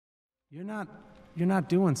You're not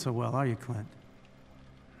doing so well, are you, Clint?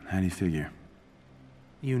 How do you figure?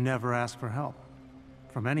 You never ask for help.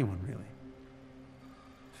 From anyone, really.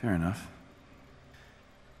 Fair enough.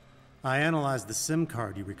 I analyzed the SIM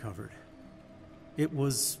card you recovered. It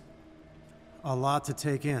was a lot to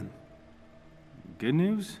take in. Good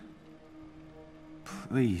news?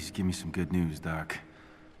 Please give me some good news, Doc.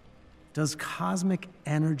 Does cosmic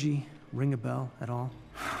energy ring a bell at all?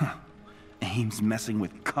 AIM's messing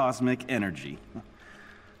with cosmic energy.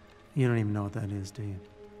 You don't even know what that is, do you?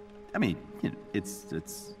 I mean, you know,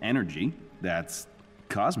 it's energy that's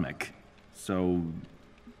cosmic. So,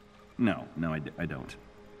 no, I don't.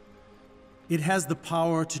 It has the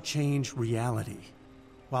power to change reality.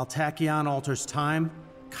 While Tachyon alters time,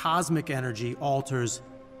 cosmic energy alters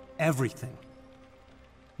everything.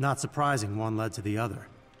 Not surprising, one led to the other.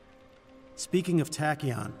 Speaking of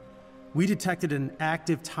Tachyon, we detected an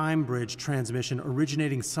active time bridge transmission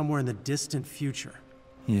originating somewhere in the distant future.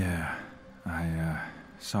 Yeah, I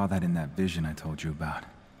saw that in that vision I told you about.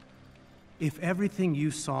 If everything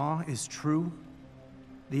you saw is true,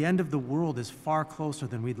 the end of the world is far closer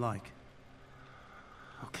than we'd like.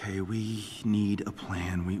 Okay, we need a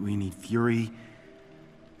plan. We need Fury.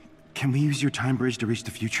 Can we use your time bridge to reach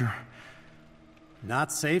the future?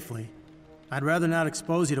 Not safely. I'd rather not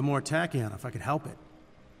expose you to more Tachyon if I could help it.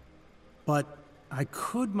 But I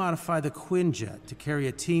could modify the Quinjet to carry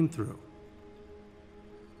a team through.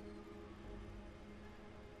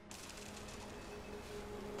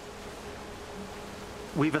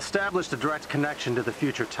 We've established a direct connection to the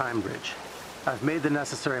future time bridge. I've made the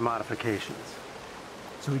necessary modifications.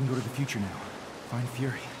 So we can go to the future now. Find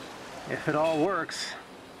Fury. If it all works,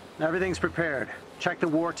 everything's prepared. Check the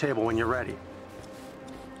war table when you're ready.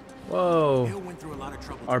 Whoa.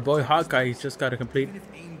 Our boy Hawkeye, he's just got a complete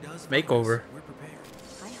makeover.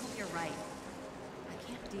 I hope you're right. I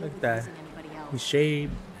can't deal Look with at that. losing anybody else. He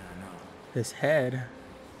shaved his head.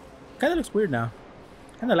 Kinda looks weird now.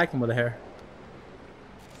 Kinda like him with the hair.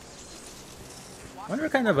 Wonder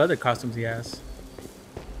what kind of other costumes he has.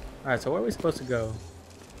 Alright, so where are we supposed to go?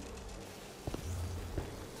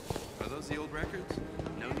 Are those the old records?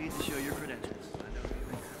 No need to show your credentials. I know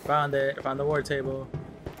you. Found it. I found the war table.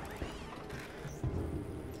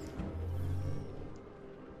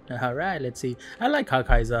 Alright, let's see. I like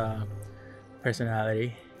Hawkeye's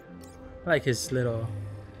personality. I like his little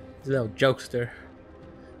jokester.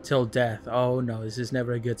 Till death. Oh no, this is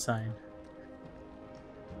never a good sign.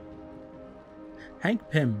 Hank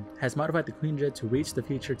Pym has modified the Quinjet to reach the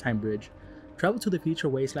future time bridge, travel to the future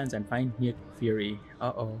wastelands, and find Nick Fury.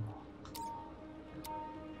 Uh-oh.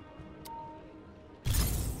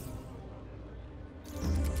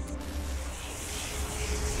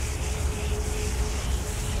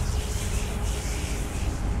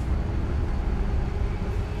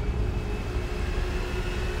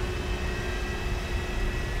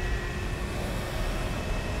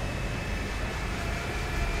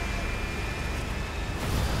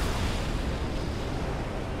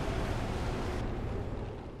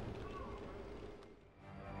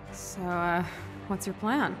 So, what's your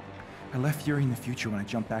plan? I left Fury in the future when I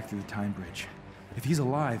jumped back through the time bridge. If he's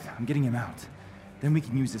alive, I'm getting him out. Then we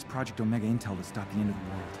can use this Project Omega intel to stop the end of the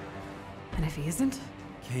world. And if he isn't?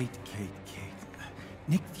 Kate.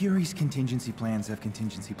 Nick Fury's contingency plans have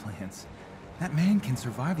contingency plans. That man can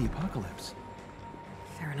survive the apocalypse.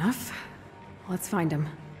 Fair enough. Let's find him.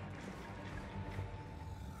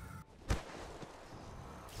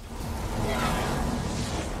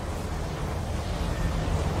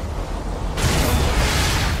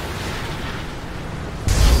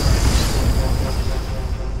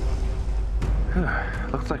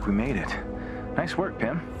 Looks like we made it. Nice work,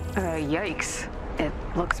 Pym. Yikes. It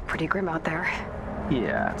looks pretty grim out there.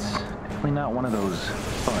 Yeah, it's definitely not one of those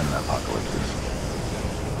fun apocalypses.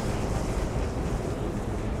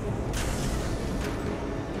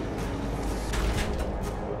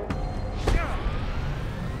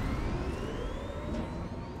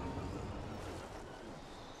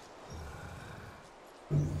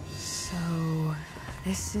 So,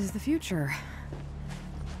 this is the future.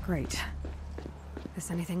 Great. This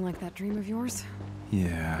anything like that dream of yours?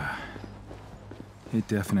 Yeah. It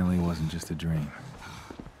definitely wasn't just a dream.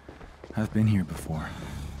 I've been here before.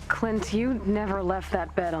 Clint, you never left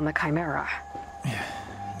that bed on the Chimera.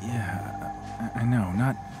 Yeah, I know.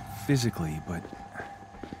 Not physically, but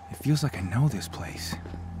it feels like I know this place.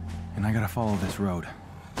 And I gotta follow this road.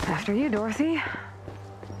 After you, Dorothy.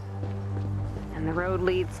 And the road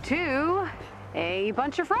leads to a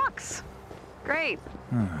bunch of rocks. Great.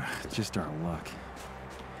 Just our luck.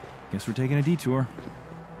 Guess we're taking a detour.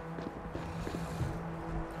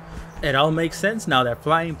 it all makes sense now. That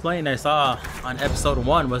flying plane I saw on episode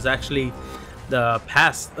 1 was actually the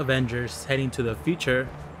past Avengers heading to the future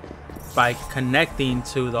by connecting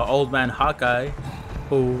to the old man Hawkeye,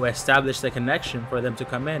 who established the connection for them to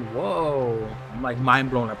come in. Whoa, I'm like mind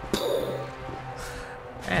blown. Like,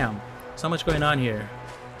 damn, so much going on here.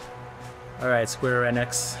 All right, Square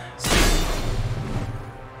Enix.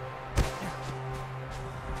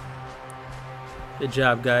 Good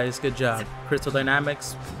job, guys. Good job. Crystal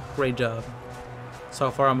Dynamics, great job.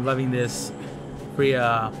 So far, I'm loving this free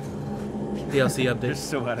DLC update. They're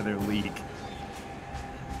so out of their league.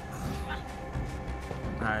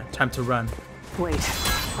 Alright, time to run. Wait,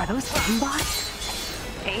 are those bots?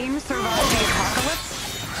 AIM survived the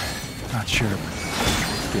apocalypse? Not sure, but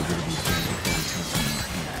let's get rid of these things before we tell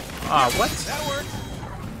someone. What? That works.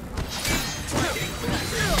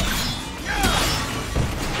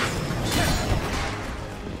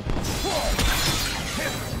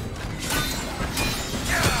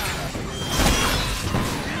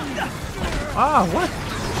 What?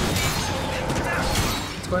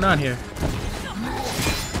 What's going on here?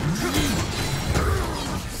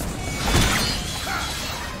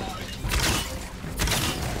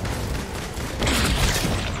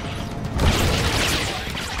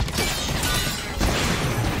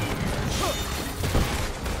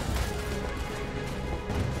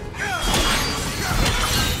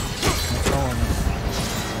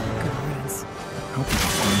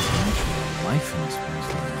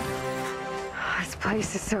 This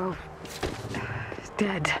place is so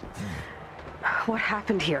dead. What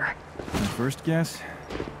happened here? My first guess,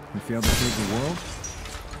 we failed to save the world.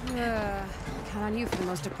 Count on you for the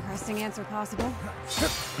most depressing answer possible.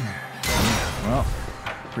 Well,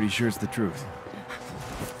 pretty sure it's the truth.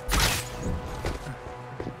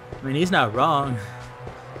 I mean, he's not wrong.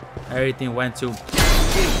 Everything went to,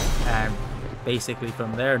 and basically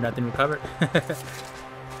from there, nothing recovered.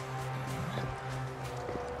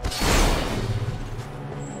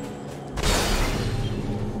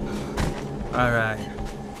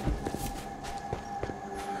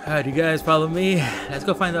 Alright, you guys follow me? Let's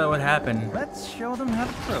go find out what happened. Let's show them how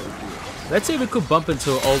to throw. Let's see if we could bump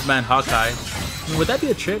into old man Hawkeye. I mean, would that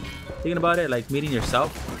be a trick? Thinking about it, like meeting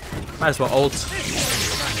yourself? Might as well ult.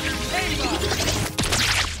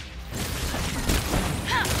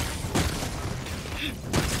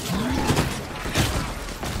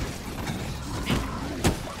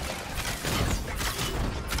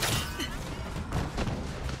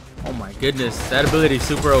 Oh my goodness, that ability is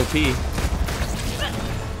super OP.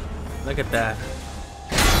 Look at that.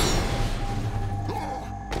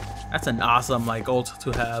 That's an awesome like ult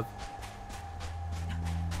to have.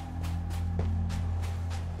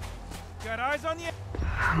 Got eyes on you?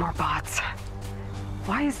 More bots.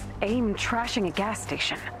 Why is AIM trashing a gas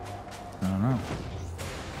station? I don't know.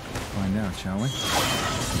 Find out, shall we?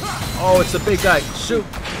 Oh, it's a big guy. Shoot.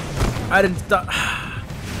 I didn't thought.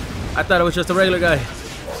 I thought it was just a regular guy.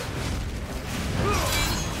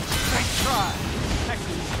 Nice try.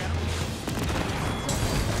 Excellent, Shannon.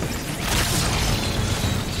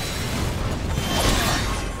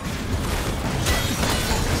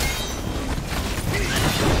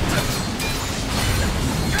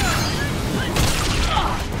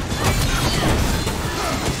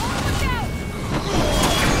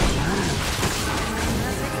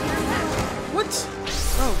 What?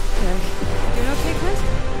 Oh, you okay, Clint?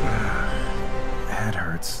 Head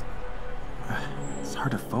hurts. It's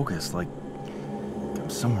hard to focus, like I'm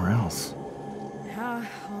somewhere else. Yeah,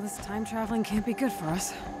 all this time traveling can't be good for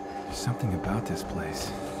us. There's something about this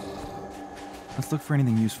place. Let's look for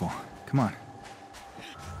anything useful. Come on.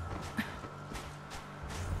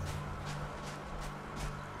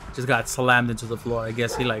 Just got slammed into the floor. I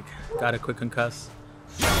guess he like got a quick concuss.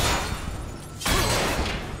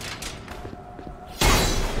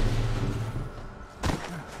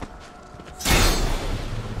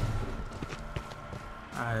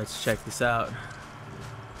 Alright, let's check this out.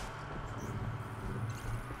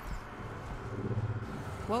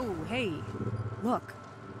 Whoa, hey, look.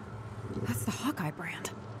 That's the Hawkeye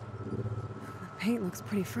brand. The paint looks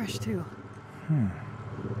pretty fresh, too.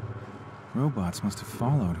 Robots must have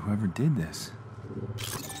followed whoever did this.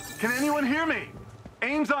 Can anyone hear me?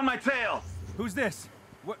 AIM's on my tail. Who's this?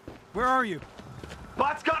 Where are you?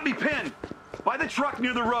 Bot's got me pinned. By the truck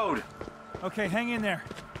near the road. Okay, hang in there.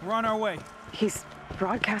 We're on our way. He's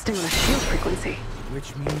broadcasting on a shield frequency.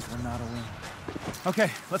 Which means we're not alone. Okay,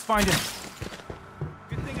 let's find him.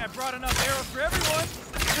 Good thing I brought enough arrows for everyone.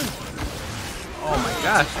 Oh my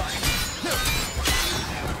gosh.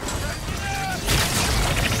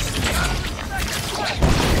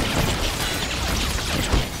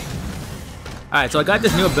 Alright, so I got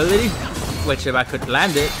this new ability, which if I could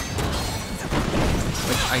land it,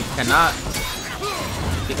 which I cannot,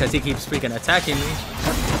 because he keeps freaking attacking me.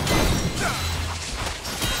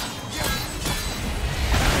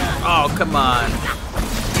 Oh, come on.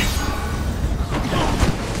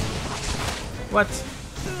 What?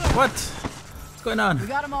 What's going on? We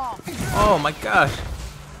got them all. Oh my gosh.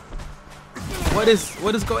 What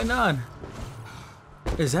is going on?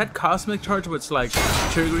 Is that cosmic charge what's like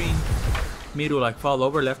triggering me to like fall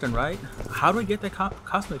over left and right? How do I get that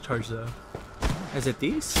cosmic charge though? Is it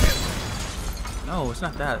these? No, it's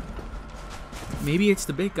not that. Maybe it's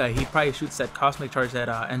the big guy. He probably shoots that cosmic charge that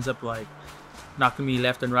ends up like knocking me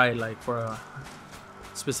left and right like for a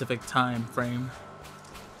specific time frame.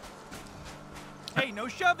 Hey, no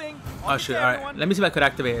shoving. Oh shit, alright. Let me see if I could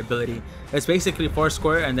activate ability. It's basically 4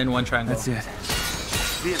 square and then 1 triangle. That's it.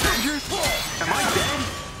 The Avengers? Am I dead?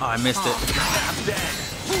 Oh, I missed it. I'm dead.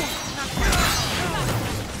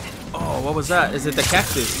 Oh, what was that? Is it the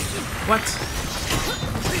cactus? What?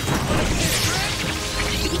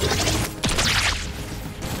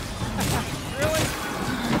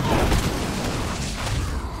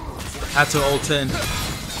 Had to ult in.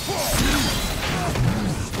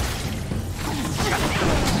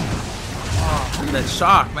 Oh, that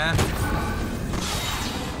shock, man.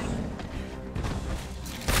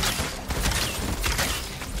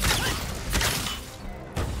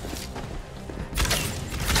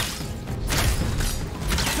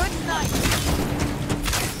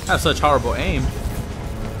 I have such horrible aim.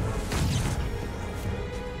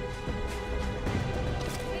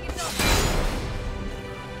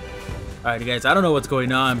 Alright guys, I don't know what's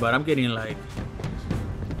going on, but I'm getting like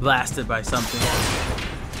blasted by something.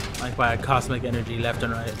 Like by a cosmic energy left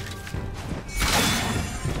and right.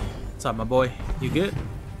 What's up, my boy? You good?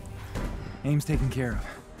 Aim's taken care of.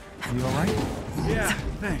 Are you alright? Yeah,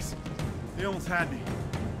 thanks. They almost had me.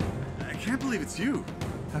 I can't believe it's you.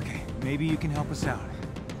 Okay, maybe you can help us out.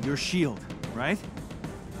 You're S.H.I.E.L.D., right?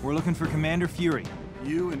 We're looking for Commander Fury.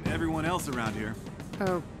 You and everyone else around here.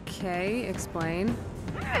 Okay, explain.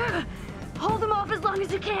 Hold him off as long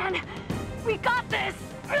as you can. We got this.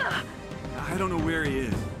 I don't know where he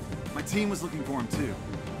is. My team was looking for him too.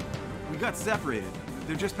 We got separated.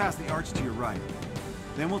 They're just past the arch to your right.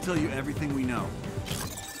 Then we'll tell you everything we know.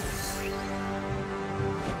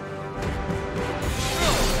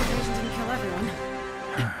 Invasion didn't kill everyone.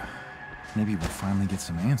 Maybe we'll finally get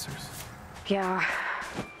some answers. Yeah.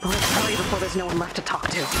 Let's hurry before there's no one left to talk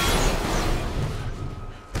to.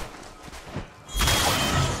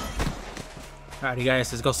 Alrighty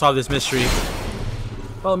guys, let's go solve this mystery.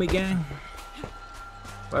 Follow me, gang.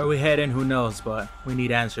 Where are we heading? Who knows, but we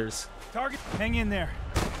need answers. Target, hang in there.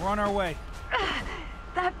 We're on our way.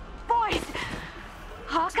 That voice!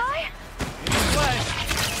 Hawkeye? In flesh.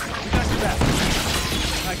 We got your back.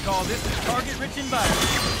 I call this a target-rich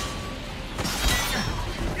environment.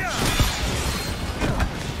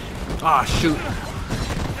 Ah, shoot.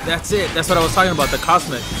 That's it. That's what I was talking about, the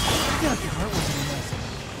cosmic.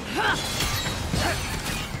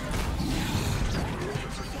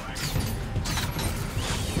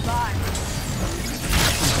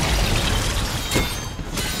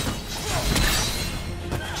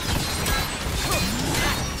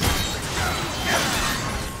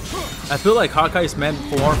 I feel like Hawkeye's meant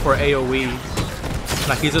more for AoE.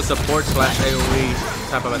 Like he's a support / AoE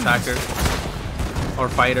type of attacker. Or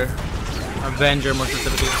fighter. Avenger more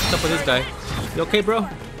specifically. What's up with this guy? You okay, bro?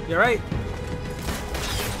 You alright?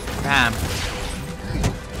 Damn.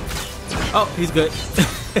 Oh, he's good.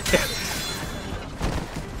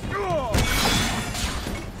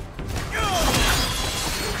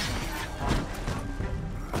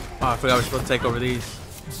 Oh, I forgot we're supposed to take over these.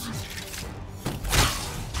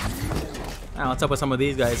 Now, what's up with some of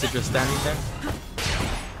these guys? They're just standing there.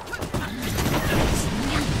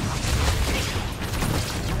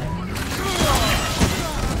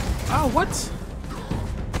 Oh, what?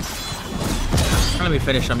 Let me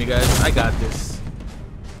finish them, you guys. I got this.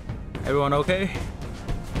 Everyone okay?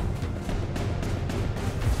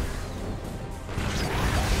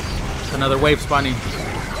 Another wave spawning.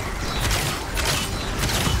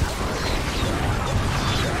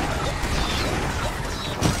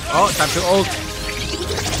 Oh, time to ult.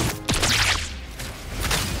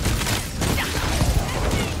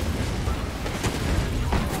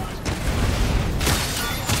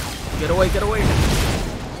 Get away, get away.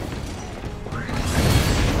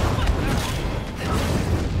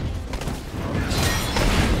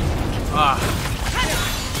 Ah.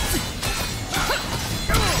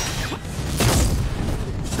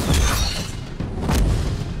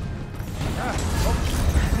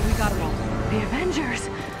 We got them all. The Avengers.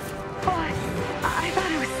 But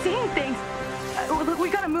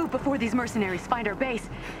move before these mercenaries find our base.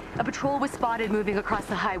 A patrol was spotted moving across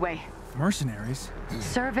the highway. Mercenaries?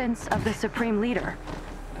 Servants of the Supreme Leader.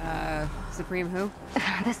 Supreme who?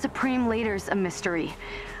 The Supreme Leader's a mystery.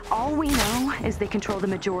 All we know is they control the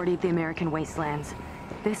majority of the American wastelands.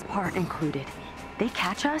 This part included. They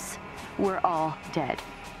catch us, we're all dead.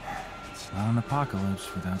 It's not an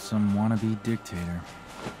apocalypse without some wannabe dictator.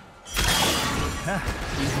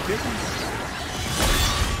 Easy pickings.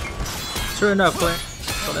 Sure enough, Clint.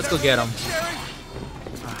 So let's go get him.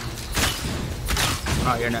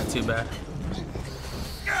 Oh, you're not too bad.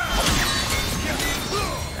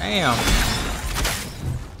 Damn.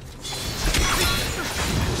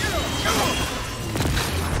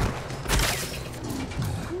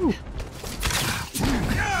 Woo.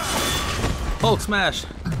 Hulk smash.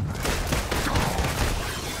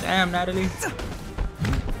 Damn, Natalie.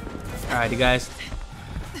 Alrighty, guys.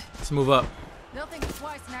 Let's move up. They'll think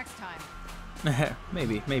twice next time.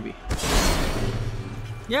 maybe.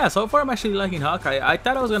 Yeah, so far I'm actually liking Hawkeye. I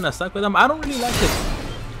thought I was gonna suck with him. I don't really like his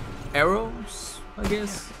arrows, I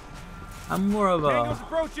guess. I'm more of a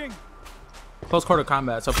close quarter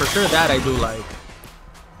combat, so for sure that I do like.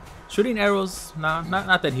 Shooting arrows, nah,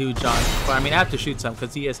 not that huge on. But I mean, I have to shoot some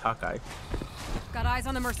because he is Hawkeye. Got eyes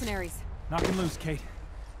on the mercenaries. Knock him loose, Kate.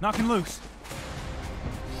 Knock him loose.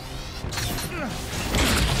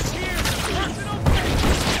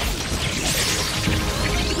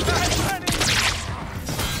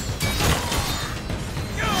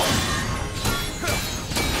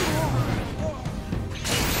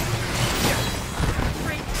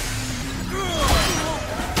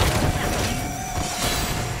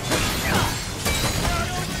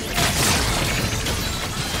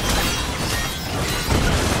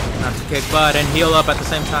 Kick butt and heal up at the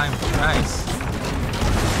same time. Nice.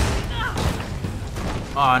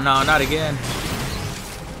 Oh no, not again.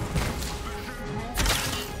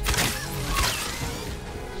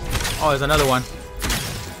 Oh, there's another one.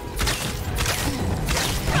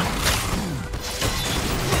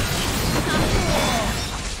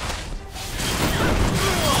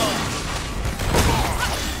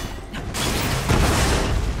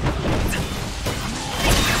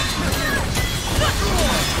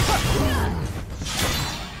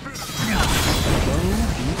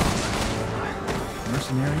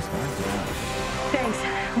 Thanks.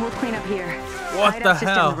 We'll clean up here. What the Just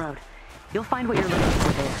down hell? the road. You'll find what you're looking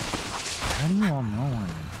for there. How do you all know I'm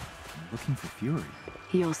looking for Fury?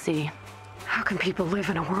 You'll see. How can people live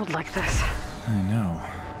in a world like this? I know.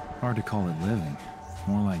 Hard to call it living.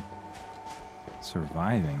 More like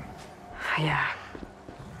surviving. Yeah.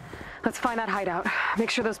 Let's find that hideout. Make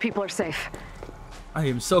sure those people are safe. I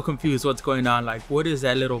am so confused what's going on. Like, what is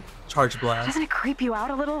that little charge blast? Doesn't it creep you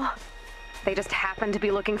out a little? They just happen to be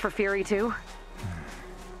looking for Fury too?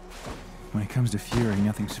 When it comes to Fury,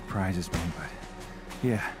 nothing surprises me, but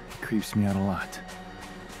yeah, it creeps me out a lot.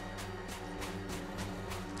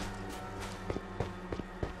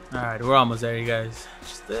 Alright, we're almost there, you guys.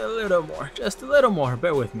 Just a little more. Just a little more.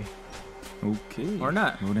 Bear with me. Okay. Or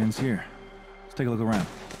not. Road ends here. Let's take a look around.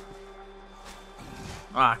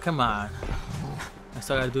 Ah, come on. I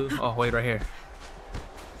still gotta do. Oh, wait, right here.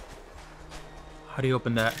 How do you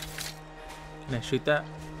open that? Can I shoot that?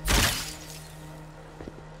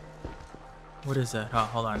 What is that? Oh,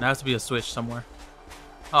 hold on. There has to be a switch somewhere.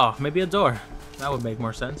 Oh, maybe a door. That would make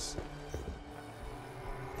more sense.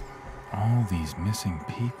 All these missing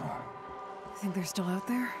people. Think they're still out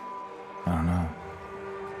there? I don't know.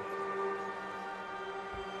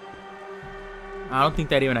 I don't think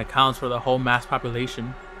that even accounts for the whole mass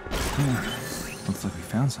population. Looks like we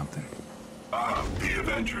found something. The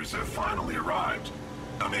Avengers have finally arrived.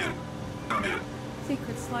 Come in. Come in.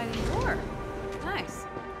 Secret sliding door. Nice.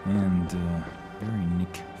 And, very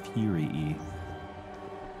Nick Fury-y.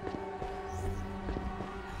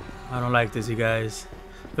 I don't like this, you guys.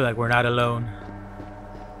 I feel like we're not alone.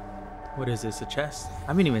 What is this? A chest? I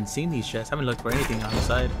haven't even seen these chests. I haven't looked for anything on the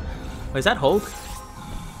side. Wait, is that Hulk?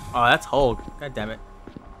 Oh, that's Hulk. God damn it.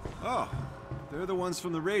 Oh, they're the ones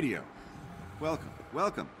from the radio. Welcome,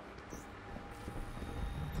 welcome.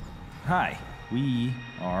 Hi. We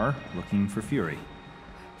are looking for Fury.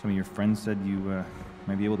 Some of your friends said you,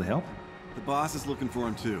 might be able to help? The boss is looking for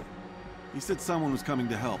him too. He said someone was coming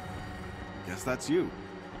to help. Guess that's you.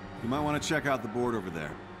 You might want to check out the board over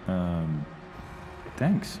there.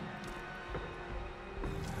 Thanks.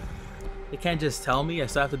 You can't just tell me. I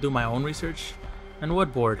still have to do my own research. And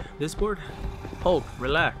what board? This board? Hulk,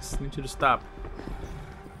 relax. I need you to stop.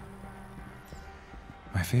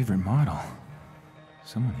 My favorite model.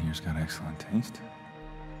 Someone here's got excellent taste.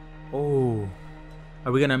 Oh.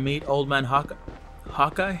 Are we gonna meet Old Man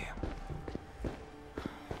Hawkeye?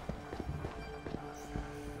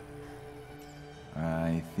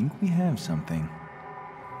 I think we have something.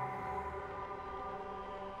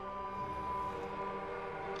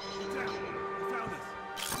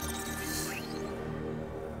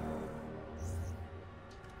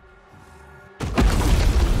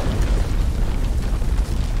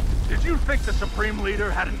 Did you think the Supreme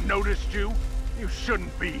Leader hadn't noticed you? You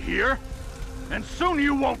shouldn't be here. And soon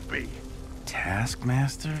you won't be.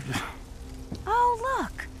 Taskmaster? Oh,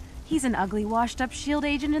 look! He's an ugly, washed-up S.H.I.E.L.D.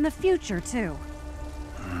 agent in the future, too.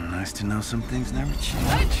 Nice to know some things never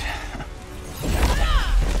change.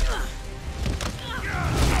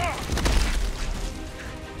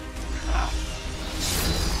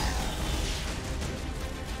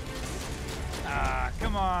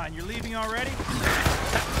 Come on, you're leaving already?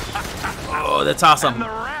 Oh, that's awesome. And the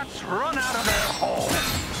rats run out of their hole.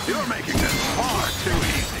 You're making this far too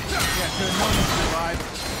easy. Yeah, good morning, survive.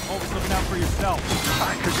 Always looking out for yourself.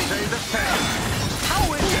 I could say the same.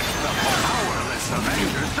 How is it the powerless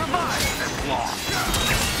Avengers survived this long?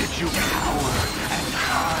 Did you cower and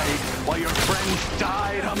hide while your friends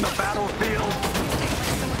died on the battlefield?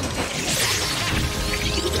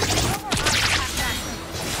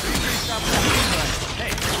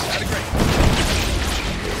 Hey, that'd be great.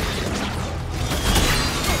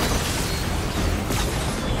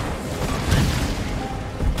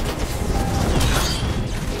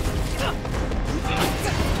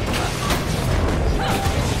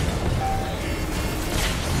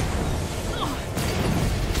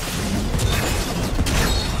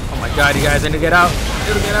 Oh my god, you guys need to get out.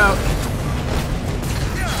 Need to get out.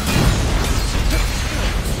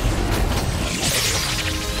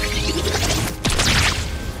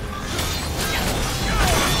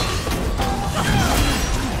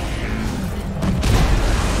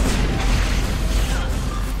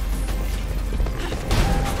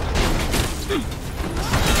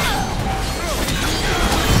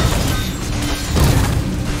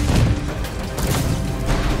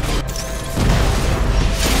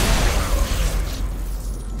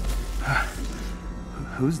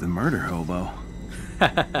 Who's the murder hobo?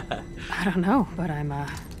 I don't know, but I'm,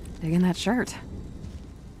 digging that shirt.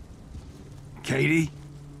 Katie?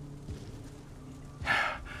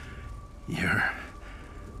 You're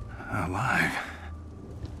alive.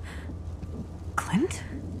 Clint?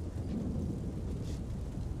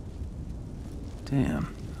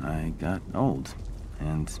 Damn, I got old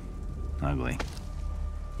and ugly.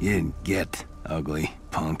 You didn't get ugly,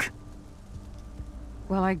 punk.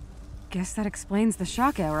 Well, I guess that explains the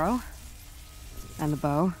shock arrow. And the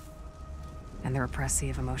bow. And the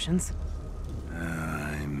repressive emotions.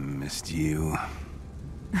 I missed you.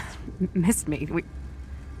 Missed me?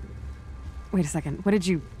 Wait a second. What did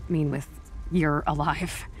you mean with you're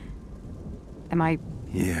alive? Am I...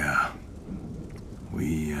 Yeah.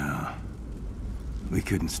 We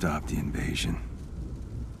couldn't stop the invasion.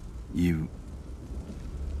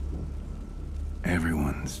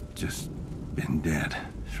 Everyone's just been dead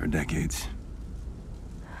for decades.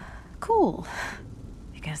 Cool.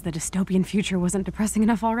 Because the dystopian future wasn't depressing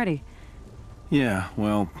enough already. Yeah,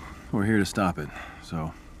 well, we're here to stop it.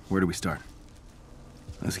 So, where do we start?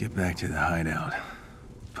 Let's get back to the hideout,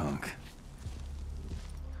 punk.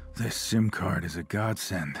 This SIM card is a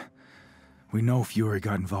godsend. We know Fury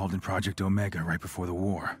got involved in Project Omega right before the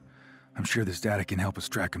war. I'm sure this data can help us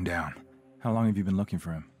track him down. How long have you been looking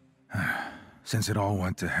for him? Since it all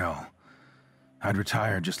went to hell. I'd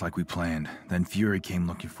retired just like we planned. Then Fury came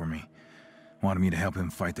looking for me. Wanted me to help him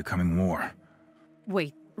fight the coming war.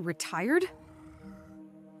 Wait, retired?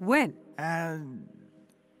 When?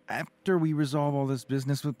 After we resolve all this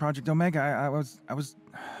business with Project Omega, I was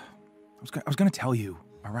gonna tell you,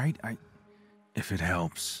 all right? If it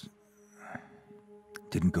helps.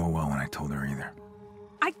 Didn't go well when I told her either.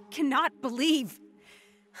 I cannot believe...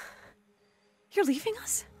 You're leaving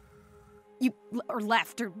us? Or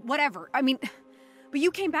left, or whatever. I mean, but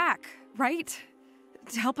you came back, right?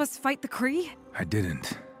 To help us fight the Kree? I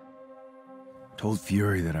didn't. Told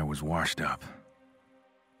Fury that I was washed up.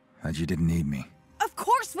 That you didn't need me. Of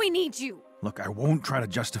course we need you! Look, I won't try to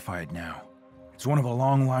justify it now. It's one of a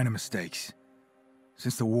long line of mistakes.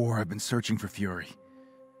 Since the war, I've been searching for Fury.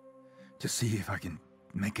 To see if I can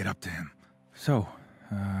make it up to him. So,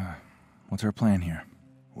 what's our plan here?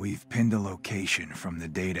 We've pinned a location from the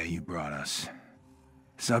data you brought us.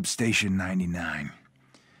 Substation 99.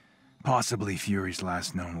 Possibly Fury's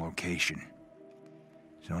last known location.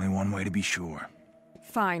 There's only one way to be sure.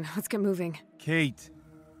 Fine, let's get moving. Kate!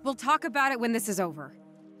 We'll talk about it when this is over.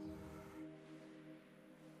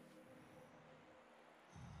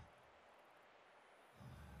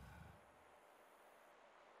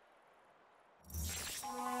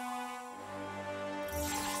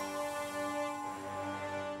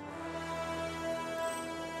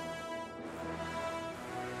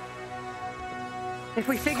 If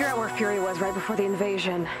we figure out where Fury was right before the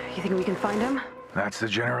invasion, you think we can find him? That's the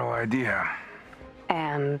general idea.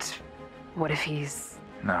 And what if he's...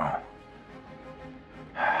 No.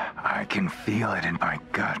 I can feel it in my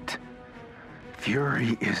gut.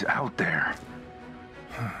 Fury is out there.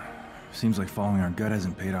 Seems like following our gut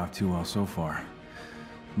hasn't paid off too well so far.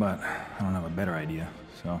 But I don't have a better idea,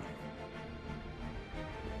 so...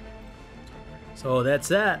 So that's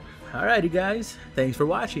that. Alrighty guys, thanks for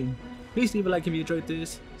watching. Please leave a like if you enjoyed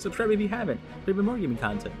this, subscribe if you haven't for even more gaming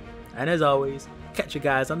content. And as always, catch you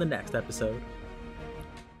guys on the next episode.